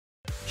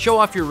Show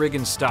off your rig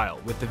in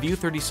style with the View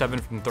 37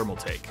 from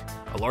Thermaltake.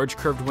 A large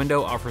curved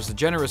window offers a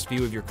generous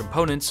view of your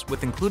components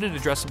with included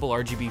addressable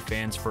RGB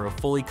fans for a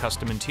fully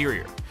custom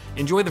interior.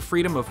 Enjoy the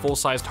freedom of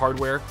full-sized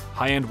hardware,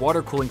 high-end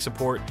water cooling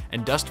support,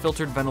 and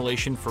dust-filtered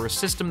ventilation for a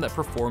system that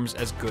performs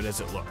as good as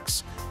it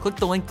looks. Click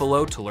the link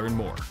below to learn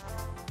more.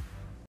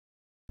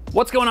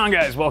 What's going on,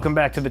 guys? Welcome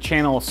back to the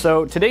channel.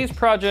 So today's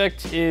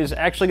project is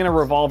actually going to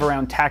revolve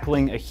around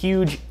tackling a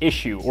huge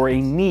issue or a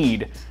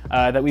need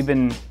that we've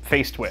been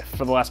faced with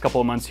for the last couple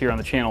of months here on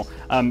the channel.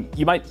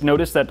 You might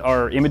notice that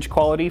our image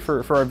quality for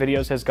our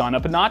videos has gone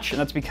up a notch, and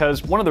that's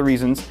because one of the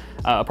reasons,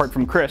 apart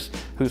from Chris,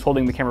 who's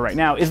holding the camera right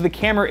now, is the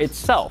camera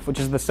itself, which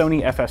is the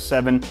Sony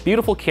FS7.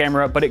 Beautiful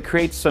camera, but it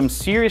creates some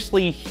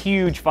seriously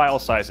huge file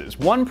sizes.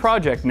 One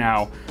project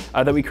now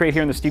that we create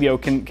here in the studio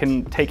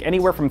can take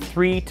anywhere from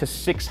 300 to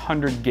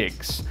 600 gigs.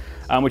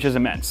 Which is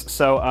immense.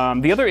 So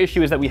the other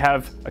issue is that we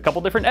have a couple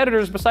different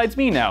editors besides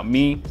me now,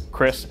 me,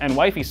 Chris, and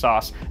Wifey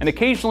Sauce, and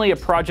occasionally a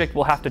project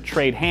will have to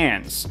trade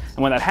hands. And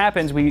when that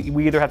happens,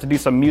 we either have to do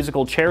some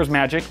musical chairs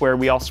magic where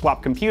we all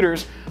swap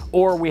computers,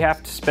 or we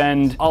have to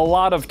spend a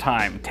lot of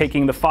time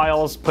taking the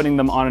files, putting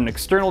them on an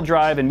external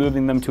drive, and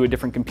moving them to a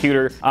different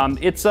computer.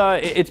 It's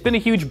been a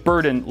huge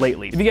burden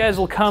lately. If you guys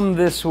will come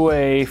this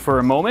way for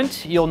a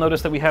moment, you'll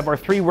notice that we have our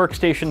 3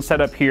 workstations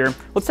set up here.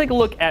 Let's take a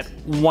look at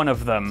one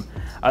of them.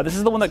 This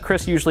is the one that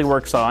Chris usually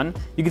works on.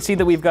 You can see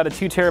that we've got a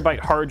 2 terabyte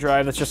hard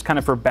drive that's just kind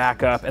of for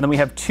backup, and then we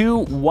have 2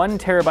 1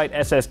 terabyte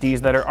SSDs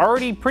that are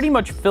already pretty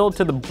much filled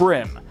to the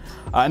brim.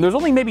 And there's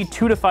only maybe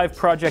 2 to 5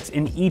 projects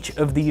in each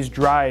of these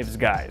drives,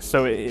 guys.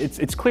 So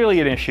it's clearly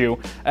an issue.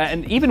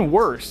 And even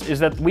worse is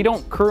that we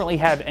don't currently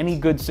have any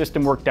good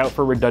system worked out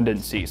for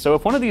redundancy. So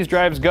if one of these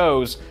drives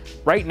goes,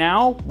 right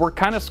now, we're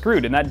kind of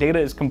screwed, and that data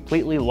is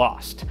completely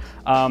lost.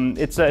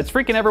 It's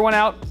freaking everyone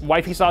out.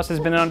 Wifey Sauce has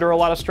been under a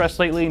lot of stress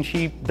lately, and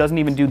she doesn't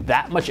even do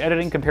that much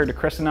editing compared to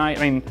Chris and I.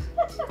 I mean,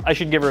 I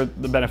should give her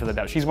the benefit of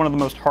the doubt. She's one of the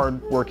most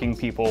hard-working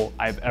people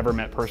I've ever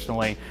met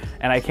personally,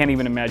 and I can't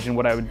even imagine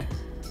what I would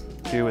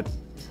do with...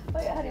 Oh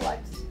yeah, how do you like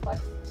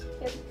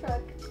his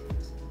truck?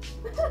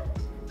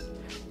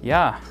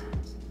 Yeah,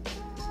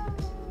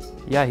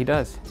 he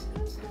does.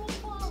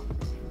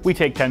 We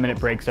take 10-minute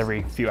breaks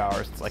every few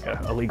hours. It's like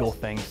a legal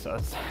thing, so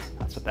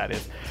that's what that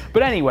is.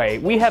 But anyway,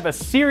 we have a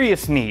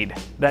serious need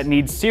that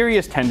needs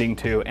serious tending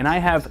to, and I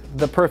have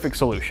the perfect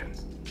solution.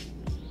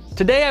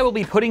 Today I will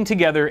be putting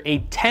together a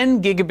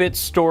 10 gigabit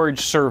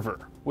storage server,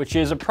 which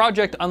is a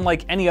project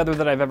unlike any other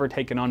that I've ever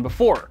taken on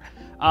before.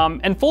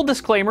 And full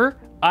disclaimer,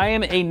 I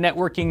am a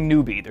networking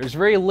newbie. There's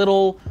very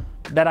little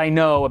that I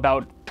know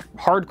about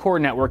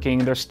hardcore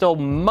networking. There's still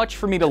much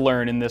for me to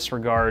learn in this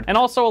regard. And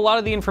also, a lot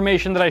of the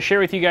information that I share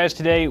with you guys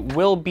today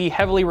will be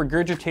heavily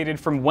regurgitated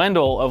from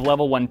Wendell of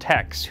Level 1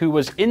 Techs, who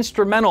was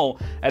instrumental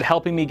at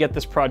helping me get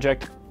this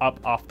project up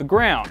off the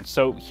ground.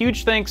 So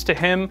huge thanks to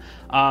him.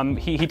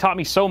 He taught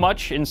me so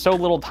much in so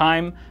little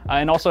time,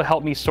 and also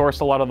helped me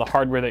source a lot of the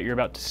hardware that you're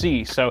about to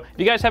see. So if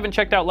you guys haven't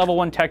checked out Level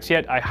 1 Techs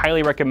yet, I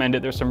highly recommend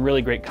it. There's some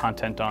really great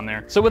content on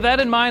there. So with that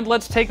in mind,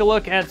 let's take a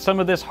look at some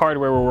of this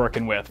hardware we're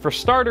working with. For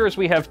starters,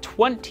 we have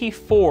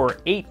 24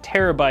 8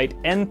 terabyte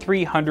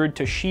N300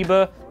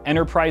 Toshiba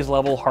enterprise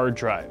level hard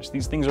drives.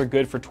 These things are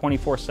good for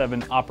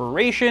 24/7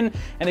 operation,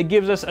 and it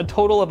gives us a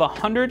total of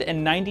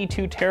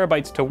 192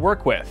 terabytes to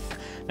work with.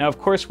 Now, of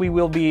course, we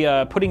will be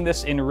putting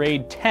this in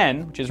RAID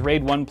 10, which is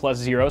RAID 1 plus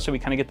 0, so we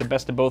kind of get the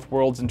best of both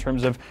worlds in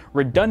terms of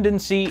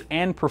redundancy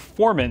and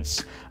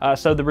performance.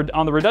 So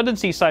on the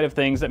redundancy side of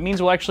things, that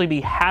means we'll actually be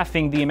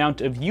halving the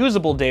amount of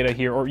usable data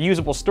here, or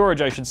usable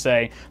storage, I should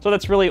say. So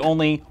that's really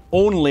only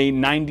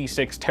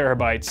 96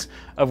 terabytes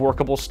of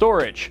workable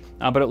storage,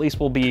 but at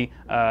least we'll be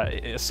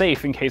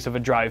safe in case of a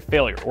drive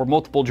failure or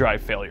multiple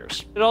drive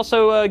failures. It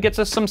also gets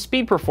us some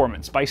speed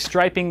performance by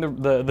striping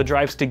the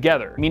drives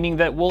together, meaning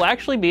that we'll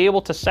actually be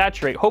able to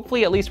saturate,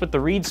 hopefully at least with the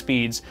read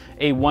speeds,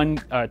 a 10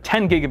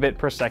 gigabit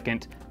per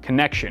second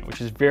connection, which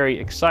is very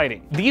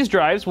exciting. These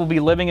drives will be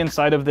living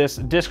inside of this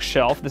disk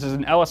shelf. This is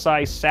an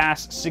LSI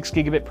SAS 6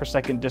 gigabit per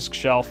second disk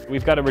shelf.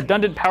 We've got a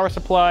redundant power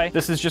supply.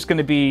 This is just going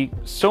to be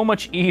so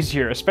much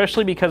easier,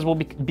 especially because we'll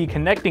be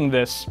connecting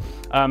this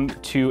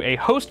to a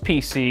host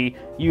PC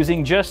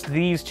using just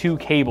these 2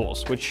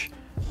 cables, which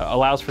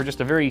allows for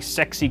just a very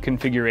sexy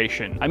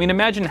configuration. I mean,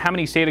 imagine how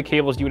many SATA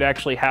cables you would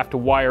actually have to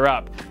wire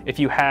up if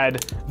you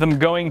had them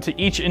going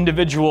to each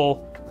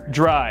individual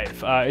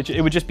drive.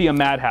 It would just be a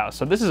madhouse.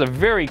 So this is a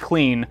very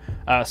clean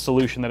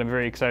solution that I'm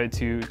very excited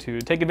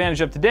to take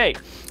advantage of today.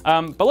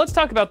 But let's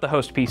talk about the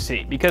host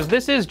PC, because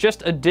this is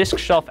just a disk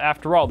shelf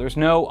after all. There's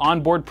no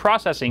onboard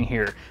processing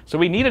here. So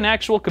we need an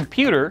actual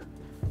computer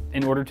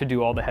in order to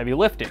do all the heavy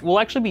lifting. We'll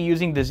actually be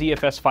using the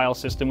ZFS file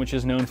system, which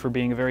is known for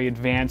being a very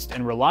advanced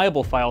and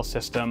reliable file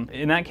system.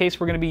 In that case,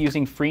 we're going to be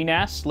using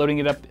FreeNAS, loading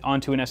it up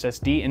onto an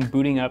SSD and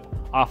booting up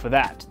off of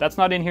that. That's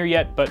not in here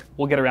yet, but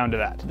we'll get around to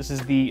that. This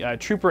is the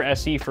Trooper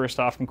SE, first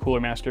off, from Cooler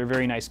Master.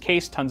 Very nice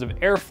case, tons of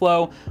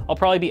airflow. I'll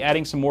probably be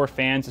adding some more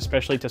fans,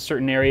 especially to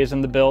certain areas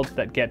in the build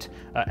that get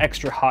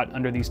extra hot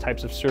under these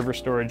types of server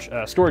storage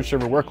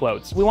server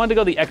workloads. We wanted to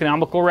go the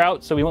economical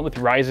route, so we went with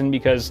Ryzen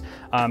because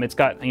it's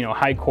got, you know,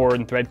 high core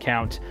and thread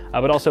count,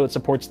 but also it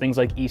supports things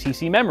like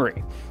ECC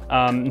memory.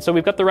 And so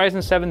we've got the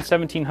Ryzen 7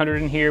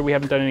 1700 in here. We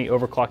haven't done any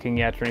overclocking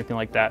yet or anything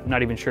like that.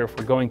 Not even sure if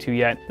we're going to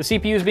yet. The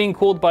CPU is being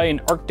cooled by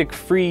an Arctic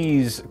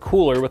Freeze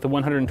cooler with a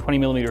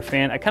 120mm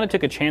fan. I kind of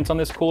took a chance on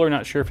this cooler,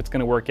 not sure if it's going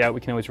to work out.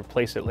 We can always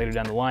replace it later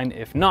down the line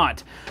if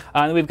not.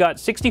 And we've got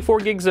 64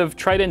 gigs of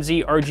Trident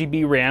Z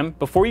RGB RAM.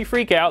 Before you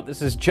freak out,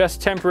 this is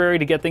just temporary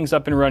to get things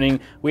up and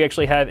running. We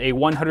actually have a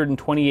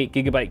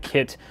 128GB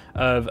kit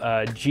of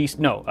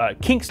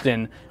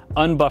Kingston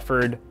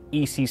unbuffered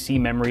ECC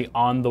memory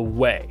on the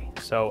way.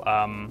 So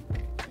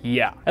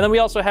yeah. And then we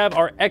also have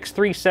our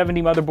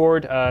X370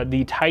 motherboard,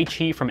 the Tai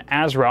Chi from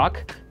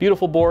ASRock.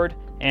 Beautiful board,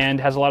 and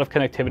has a lot of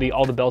connectivity,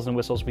 all the bells and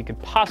whistles we could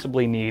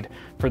possibly need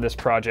for this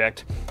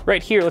project.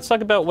 Right here, let's talk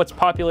about what's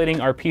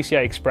populating our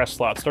PCI Express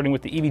slots, starting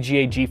with the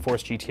EVGA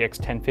GeForce GTX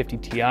 1050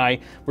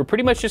 Ti. We're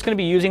pretty much just gonna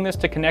be using this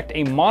to connect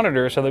a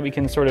monitor so that we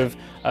can sort of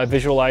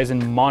visualize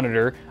and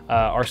monitor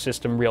our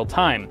system real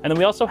time. And then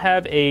we also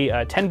have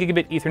a 10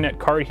 gigabit Ethernet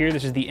card here.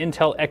 This is the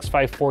Intel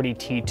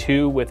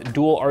X540T2 with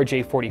dual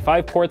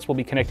RJ45 ports. We'll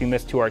be connecting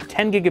this to our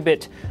 10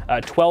 gigabit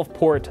 12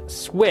 port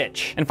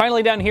switch. And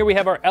finally down here we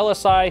have our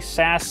LSI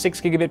SAS 6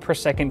 gigabit per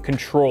second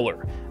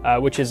controller,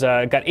 which has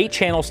got 8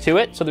 channels to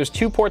it. So there's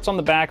 2 ports on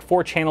the back,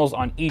 4 channels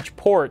on each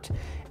port.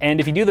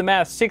 And if you do the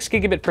math, 6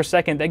 gigabit per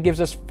second, that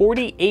gives us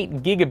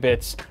 48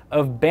 gigabits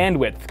of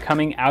bandwidth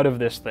coming out of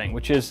this thing,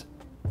 which is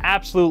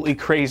absolutely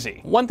crazy.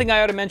 One thing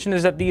I ought to mention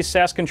is that these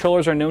SAS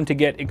controllers are known to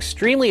get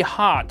extremely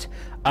hot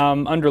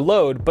under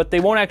load, but they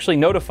won't actually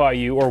notify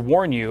you or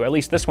warn you, at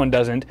least this one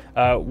doesn't,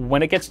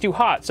 when it gets too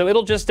hot. So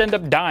it'll just end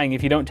up dying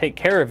if you don't take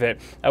care of it,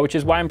 which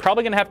is why I'm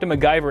probably gonna have to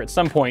MacGyver at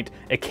some point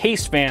a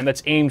case fan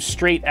that's aimed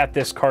straight at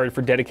this card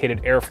for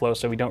dedicated airflow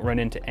so we don't run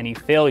into any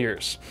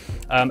failures.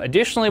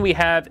 Additionally, we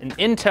have an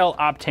Intel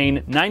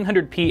Optane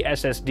 900p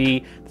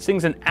SSD. This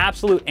thing's an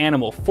absolute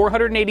animal,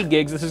 480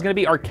 gigs. This is gonna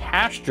be our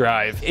cache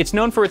drive. It's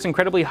known for its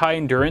incredibly high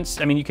endurance.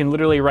 I mean, you can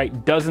literally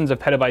write dozens of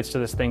petabytes to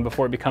this thing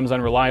before it becomes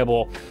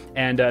unreliable.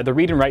 And the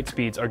read and write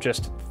speeds are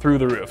just through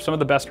the roof. Some of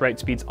the best write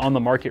speeds on the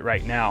market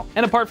right now.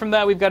 And apart from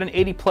that, we've got an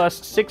 80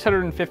 plus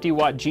 650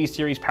 watt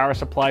G-Series power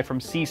supply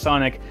from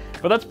Seasonic.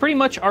 But that's pretty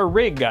much our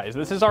rig, guys.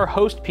 This is our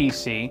host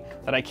PC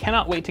that I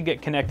cannot wait to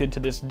get connected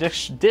to this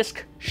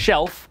disk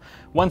shelf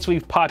once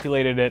we've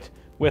populated it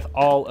with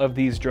all of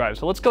these drives.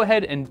 So let's go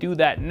ahead and do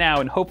that now,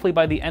 and hopefully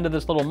by the end of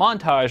this little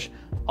montage,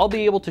 I'll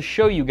be able to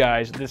show you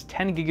guys this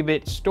 10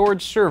 gigabit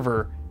storage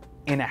server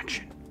in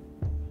action.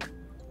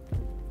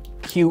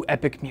 Cue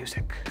epic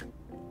music.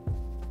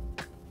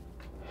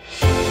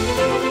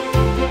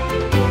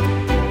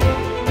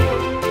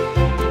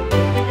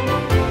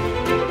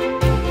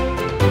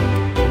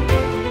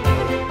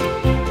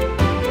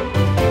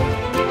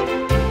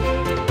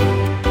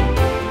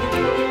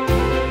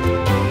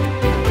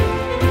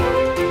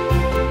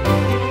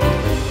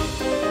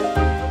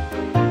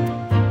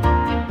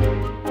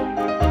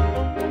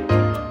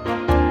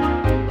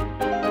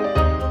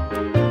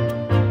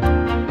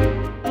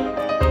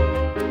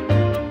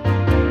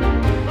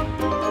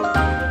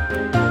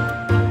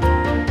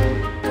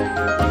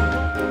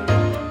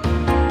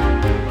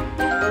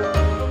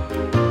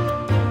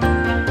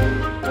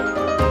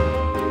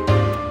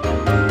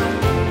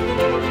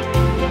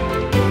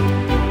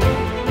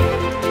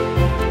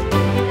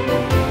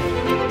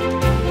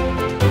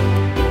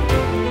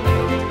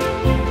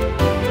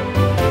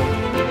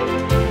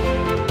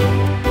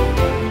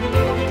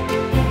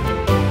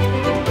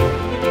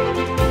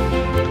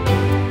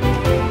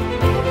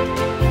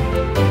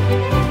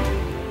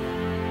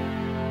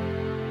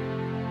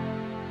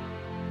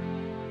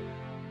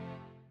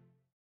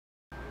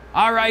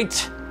 All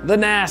right, the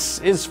NAS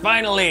is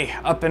finally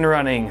up and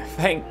running.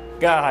 Thank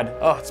God.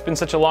 Oh, it's been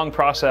such a long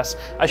process.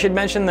 I should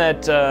mention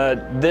that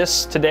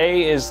this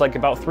today is like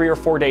about 3 or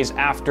 4 days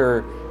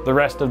after the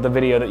rest of the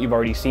video that you've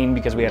already seen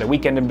because we had a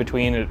weekend in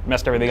between and it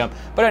messed everything up.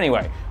 But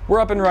anyway,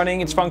 we're up and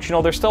running, it's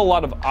functional. There's still a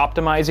lot of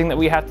optimizing that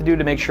we have to do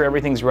to make sure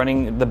everything's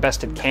running the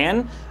best it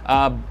can,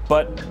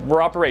 but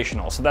we're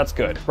operational, so that's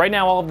good. Right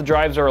now, all of the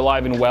drives are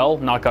alive and well,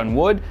 knock on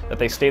wood, that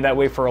they stay that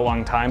way for a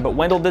long time, but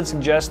Wendell did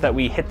suggest that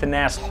we hit the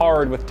NAS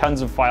hard with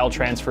tons of file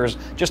transfers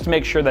just to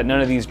make sure that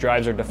none of these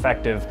drives are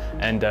defective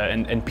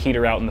and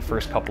peter out in the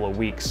first couple of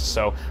weeks.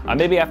 So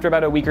maybe after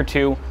about a week or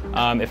two,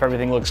 if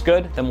everything looks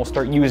good, then we'll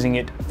start using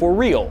it for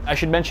real. Wendell. I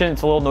should mention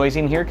it's a little noisy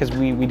in here because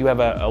we do have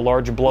a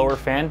large blower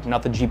fan,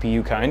 not the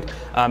GPU kind,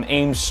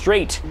 aimed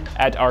straight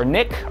at our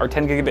NIC, our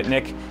 10 gigabit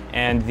NIC,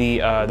 and the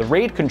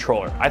RAID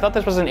controller. I thought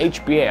this was an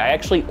HBA. I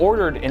actually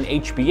ordered an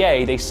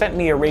HBA. They sent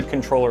me a RAID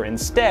controller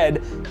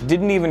instead.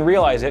 Didn't even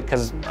realize it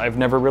because I've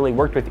never really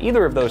worked with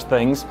either of those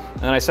things.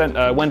 And I sent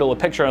Wendell a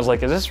picture. And I was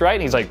like, "Is this right?"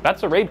 And he's like,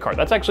 "That's a RAID card.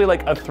 That's actually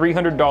like a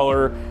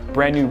 $300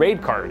 brand new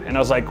RAID card." And I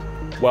was like,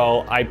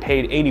 well, I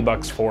paid 80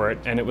 bucks for it,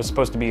 and it was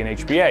supposed to be an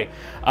HBA.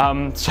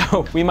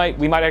 So we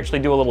might actually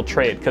do a little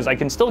trade, because I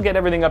can still get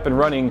everything up and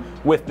running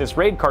with this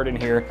RAID card in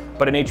here,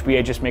 but an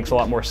HBA just makes a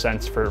lot more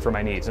sense for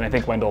my needs. And I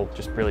think Wendell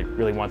just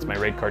really wants my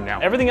RAID card now.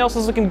 Everything else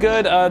is looking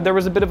good. There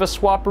was a bit of a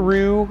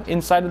swapperoo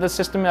inside of the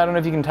system. I don't know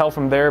if you can tell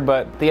from there,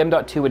 but the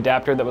M.2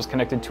 adapter that was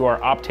connected to our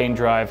Optane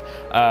drive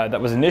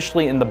that was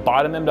initially in the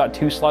bottom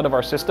M.2 slot of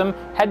our system,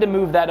 had to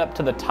move that up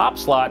to the top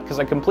slot because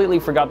I completely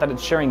forgot that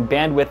it's sharing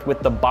bandwidth with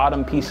the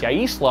bottom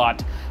PCIe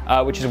slot,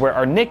 which is where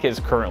our NIC is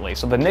currently.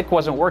 So the NIC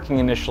wasn't working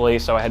initially,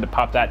 so I had to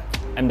pop that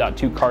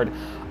M.2 card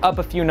up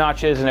a few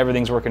notches and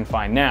everything's working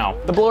fine now.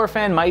 The blower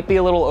fan might be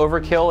a little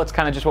overkill. It's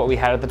kind of just what we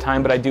had at the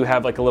time, but I do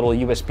have like a little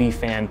USB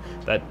fan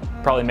that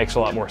probably makes a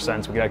lot more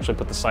sense. We could actually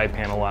put the side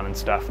panel on and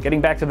stuff. Getting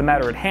back to the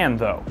matter at hand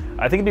though,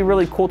 I think it'd be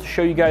really cool to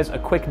show you guys a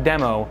quick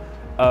demo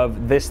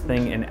of this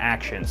thing in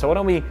action. So why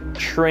don't we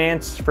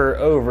transfer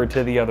over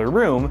to the other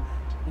room,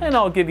 and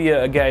I'll give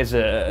you guys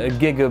a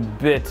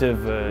gigabit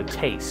of a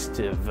taste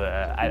of,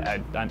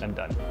 I'm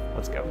done.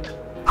 Let's go.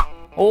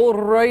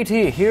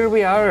 Alrighty, here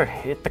we are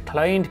at the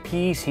client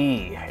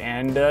PC,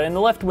 and in the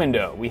left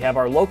window we have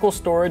our local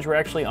storage. We're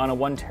actually on a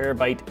 1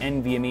 terabyte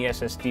NVMe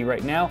SSD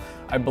right now.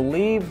 I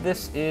believe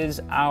this is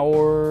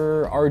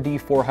our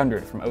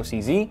RD400 from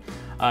OCZ.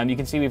 You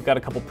can see we've got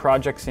a couple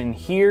projects in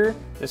here.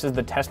 This is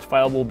the test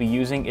file we'll be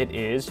using. It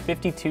is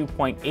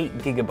 52.8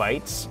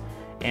 gigabytes.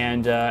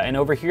 And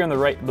over here on the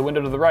right, the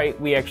window to the right,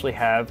 we actually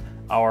have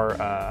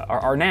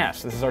our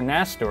NAS. This is our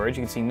NAS storage.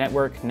 You can see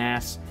network,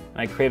 NAS, and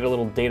I created a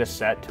little data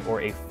set,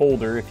 or a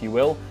folder, if you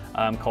will,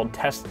 called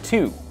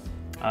test2.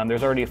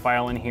 There's already a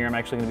file in here. I'm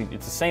actually gonna be,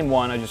 it's the same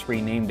one, I just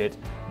renamed it.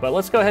 But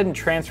let's go ahead and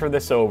transfer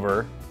this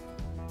over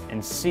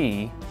and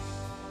see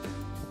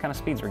what kind of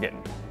speeds we're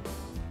getting.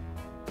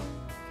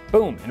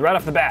 Boom, and right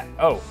off the bat,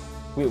 oh,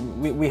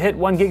 we hit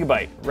 1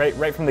 gigabyte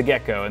right from the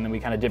get-go, and then we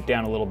kind of dipped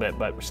down a little bit,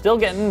 but we're still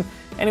getting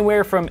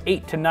anywhere from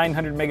 800 to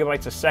 900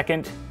 megabytes a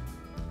second.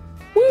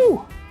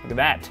 Woo! Look at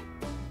that.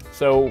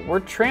 So we're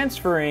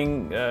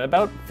transferring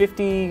about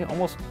 50,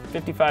 almost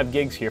 55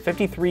 gigs here,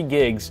 53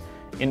 gigs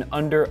in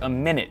under a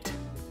minute,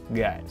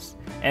 guys.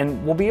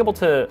 And we'll be able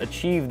to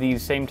achieve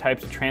these same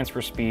types of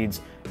transfer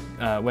speeds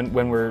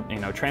when we're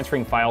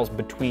transferring files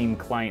between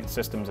client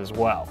systems as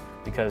well,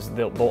 because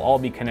they'll all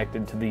be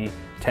connected to the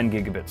 10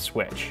 gigabit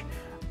switch.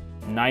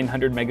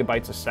 900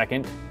 megabytes a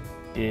second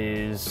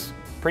is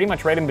pretty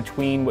much right in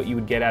between what you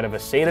would get out of a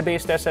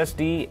SATA-based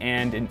SSD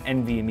and an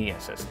NVMe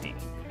SSD.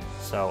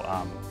 So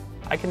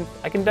I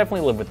can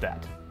definitely live with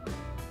that.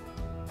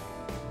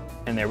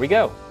 And there we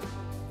go.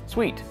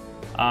 Sweet.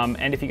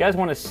 And if you guys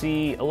want to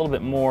see a little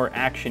bit more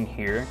action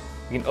here,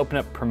 you can open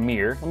up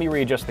Premiere. Let me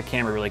readjust the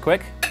camera really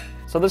quick.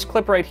 So this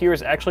clip right here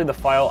is actually the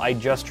file I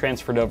just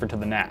transferred over to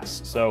the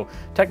NAS. So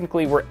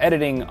technically we're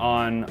editing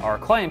on our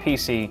client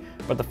PC,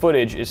 but the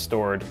footage is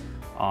stored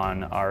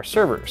on our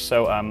servers.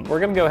 So we're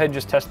gonna go ahead and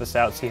just test this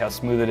out, see how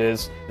smooth it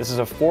is. This is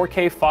a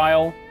 4K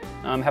file.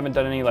 Haven't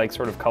done any like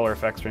sort of color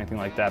effects or anything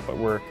like that, but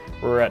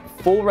we're at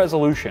full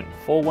resolution,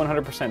 full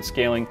 100%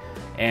 scaling,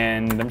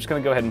 and I'm just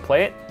gonna go ahead and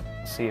play it,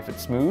 see if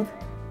it's smooth.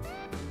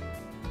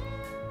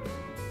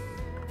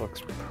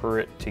 Looks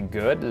pretty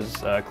good. This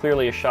is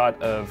clearly a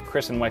shot of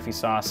Chris and Wifey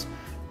Sauce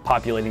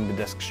populating the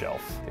disk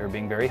shelf. They were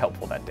being very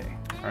helpful that day.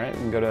 All right, we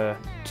can go to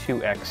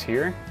 2x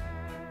here.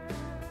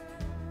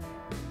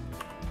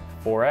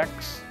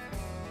 4x.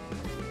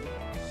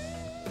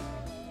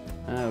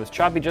 It was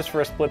choppy just for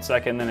a split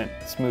second, then it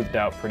smoothed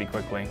out pretty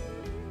quickly.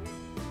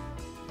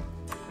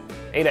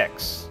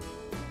 8x.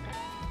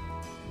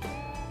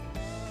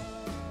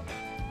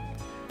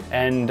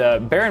 And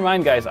bear in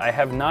mind, guys, I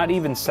have not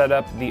even set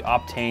up the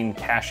Optane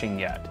caching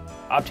yet.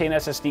 Optane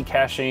SSD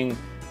caching,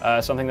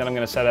 something that I'm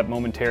going to set up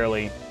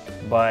momentarily,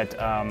 but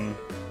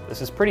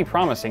this is pretty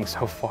promising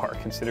so far,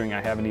 considering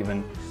I haven't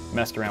even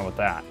messed around with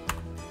that.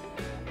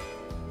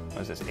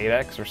 What is this,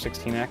 8x or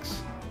 16x?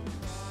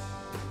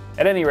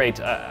 At any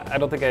rate, I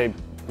don't think I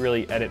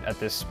really edit at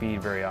this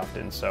speed very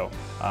often, so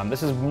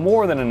this is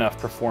more than enough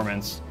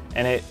performance,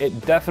 and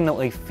it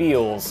definitely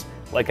feels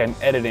like I'm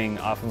editing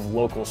off of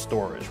local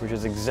storage, which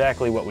is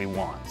exactly what we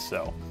want.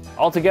 So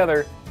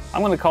altogether,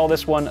 I'm gonna call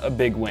this one a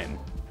big win.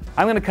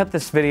 I'm gonna cut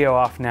this video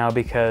off now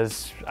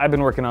because I've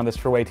been working on this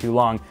for way too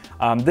long.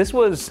 This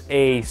was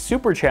a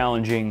super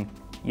challenging,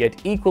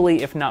 yet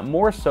equally, if not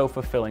more so,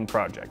 fulfilling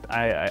project.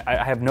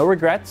 I have no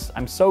regrets.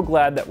 I'm so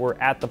glad that we're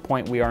at the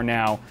point we are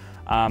now.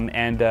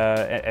 and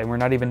we're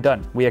not even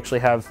done. We actually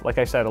have, like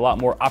I said, a lot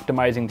more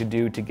optimizing to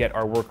do to get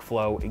our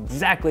workflow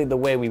exactly the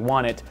way we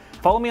want it.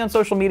 Follow me on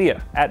social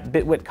media at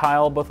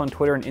BitwitKyle, both on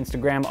Twitter and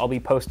Instagram. I'll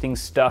be posting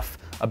stuff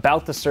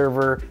about the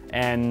server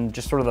and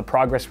just sort of the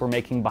progress we're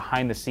making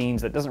behind the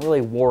scenes that doesn't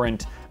really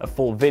warrant a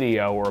full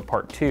video or a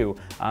part 2.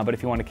 But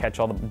if you want to catch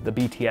all the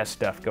BTS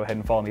stuff, go ahead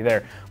and follow me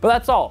there. But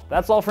that's all.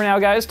 That's all for now,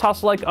 guys.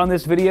 Toss a like on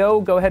this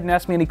video. Go ahead and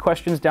ask me any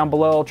questions down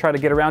below. I'll try to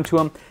get around to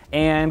them.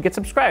 And get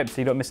subscribed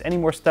so you don't miss any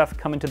more stuff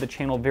coming to the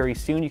channel very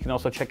soon. You can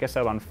also check us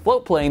out on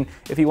FLOATPLANE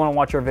if you want to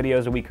watch our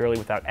videos a week early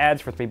without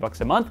ads for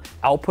 $3 a month.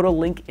 I'll put a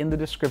link in the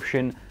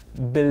description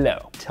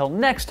below. Till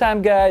next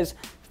time, guys,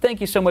 thank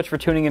you so much for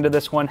tuning into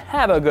this one.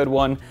 Have a good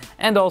one,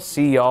 and I'll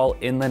see y'all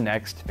in the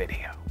next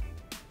video.